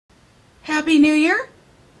Happy New Year!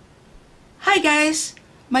 Hi guys,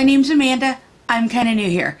 my name's Amanda. I'm kind of new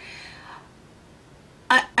here.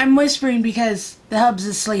 I'm whispering because the hubs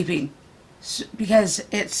is sleeping. Because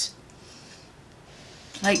it's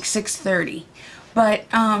like 6:30. But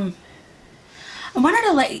I wanted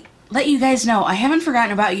to let you guys know I haven't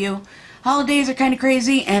forgotten about you. Holidays are kind of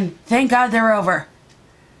crazy and thank God they're over.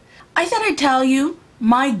 I thought I'd tell you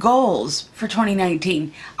my goals for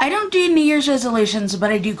 2019. I don't do New Year's resolutions, but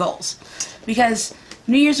I do goals. Because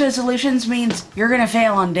New Year's resolutions means you're going to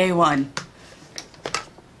fail on day 1.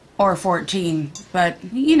 Or 14. But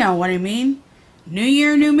you know what I mean. New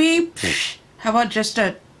year, new me? Psh, how about just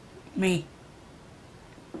me?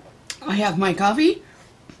 I have my coffee.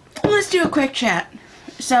 Let's do a quick chat.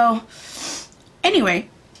 So, anyway,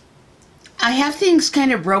 I have things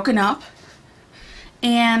kind of broken up.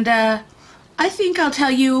 And I think I'll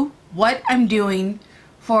tell you what I'm doing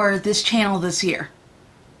for this channel this year.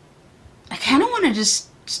 I kind of want to just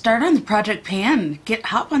start on the Project Pan,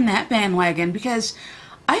 hop on that bandwagon, because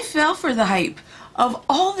I fell for the hype of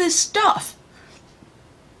all this stuff.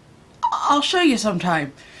 I'll show you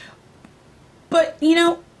sometime. But, you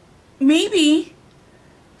know, maybe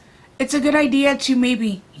it's a good idea to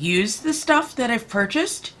maybe use the stuff that I've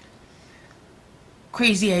purchased.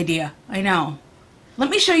 Crazy idea, I know.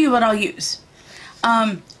 Let me show you what I'll use.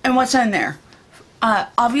 And what's on there.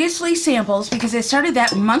 Obviously samples, because I started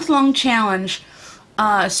that month-long challenge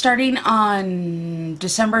starting on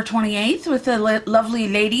December 28th with the lovely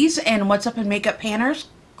ladies and What's Up in Makeup Panners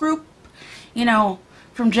group. You know,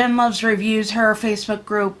 from Jen Loves Reviews, her Facebook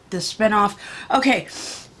group, the spinoff. Okay,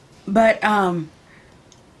 but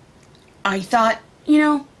I thought, you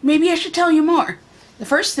know, maybe I should tell you more. The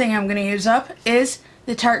first thing I'm going to use up is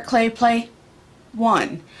the Tarte Clay Play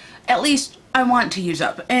 1. At least I want to use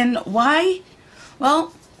up. And why?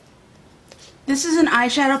 Well, this is an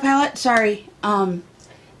eyeshadow palette. Sorry.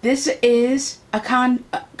 This is a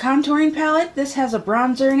contouring palette. This has a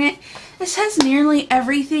bronzer in it. This has nearly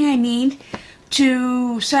everything I need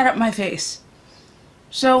to set up my face.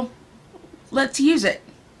 So, let's use it.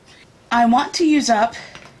 I want to use up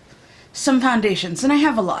some foundations, and I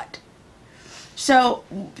have a lot. So,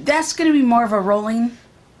 that's going to be more of a rolling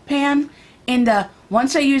pan. And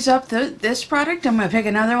once I use up this product, I'm going to pick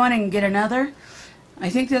another one and get another. I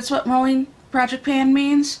think that's what rolling Project Pan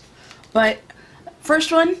means. But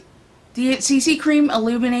first one, the CC Cream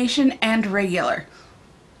Illumination and Regular.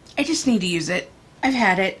 I just need to use it. I've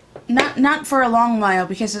had it. Not for a long while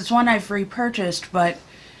because it's one I've repurchased, but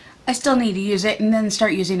I still need to use it and then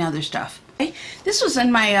start using other stuff. Okay? This was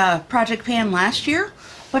in my Project Pan last year,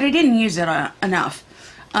 but I didn't use it enough.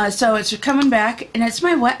 So it's coming back, and it's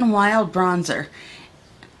my Wet n Wild bronzer.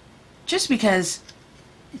 Just because,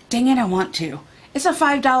 dang it, I want to. It's a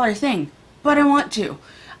 $5 thing, but I want to.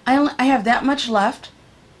 I have that much left.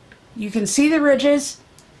 You can see the ridges,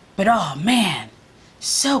 but oh man,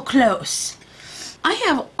 so close. I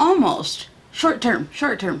have almost, short term,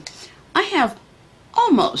 I have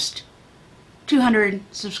almost 200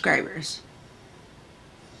 subscribers.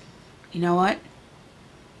 You know what?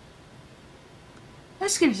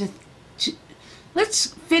 Let's get to, let's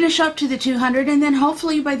finish up to the 200, and then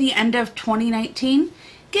hopefully by the end of 2019,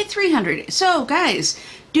 get 300. So guys,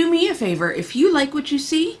 do me a favor. If you like what you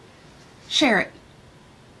see, share it.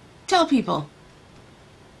 Tell people.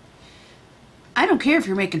 I don't care if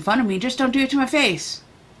you're making fun of me, just don't do it to my face.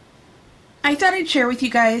 I thought I'd share with you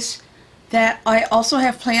guys that I also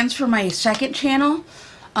have plans for my second channel,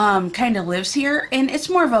 kind of lives here, and it's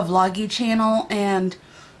more of a vloggy channel, and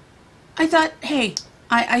I thought, hey,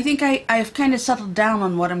 I think I've kind of settled down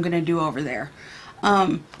on what I'm going to do over there.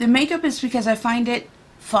 The makeup is because I find it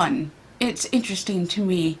fun. It's interesting to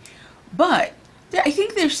me. But I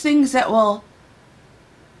think there's things that will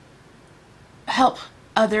help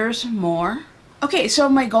others more. Okay, so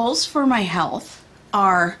my goals for my health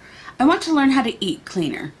are I want to learn how to eat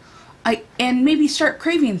cleaner. And maybe start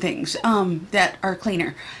craving things that are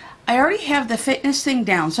cleaner. I already have the fitness thing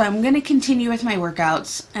down, so I'm going to continue with my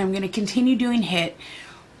workouts. I'm going to continue doing HIIT.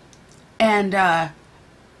 And I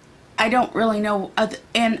don't really know,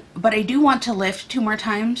 but I do want to lift 2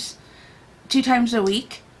 times a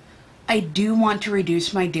week. I do want to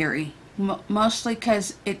reduce my dairy, mostly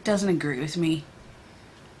because it doesn't agree with me.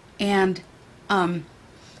 And I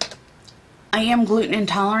am gluten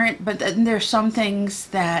intolerant, but then there's some things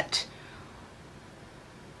that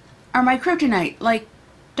are my kryptonite, like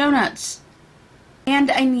donuts. And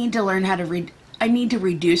I need to learn how to I need to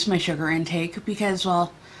reduce my sugar intake because,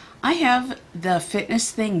 well, I have the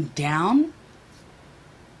fitness thing down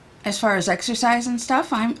as far as exercise and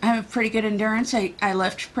stuff. I have pretty good endurance. I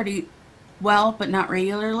lift pretty well, but not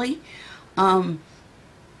regularly. I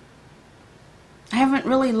haven't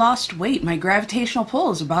really lost weight. My gravitational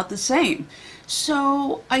pull is about the same.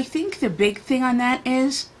 So I think the big thing on that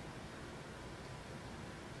is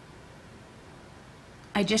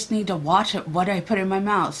I just need to watch what I put in my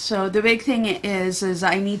mouth. So the big thing is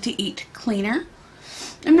I need to eat cleaner.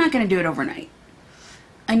 I'm not going to do it overnight.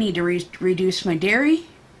 I need to reduce my dairy.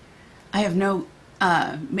 I have no,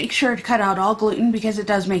 make sure to cut out all gluten because it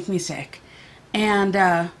does make me sick.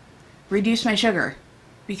 And reduce my sugar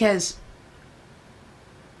because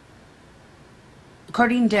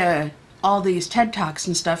according to all these TED Talks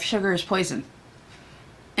and stuff, sugar is poison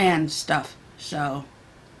and stuff. So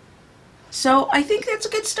I think that's a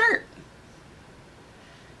good start.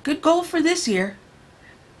 Good goal for this year.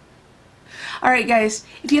 Alright guys,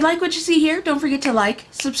 if you like what you see here, don't forget to like,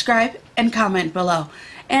 subscribe, and comment below.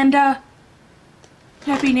 And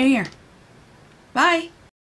Happy New Year. Bye.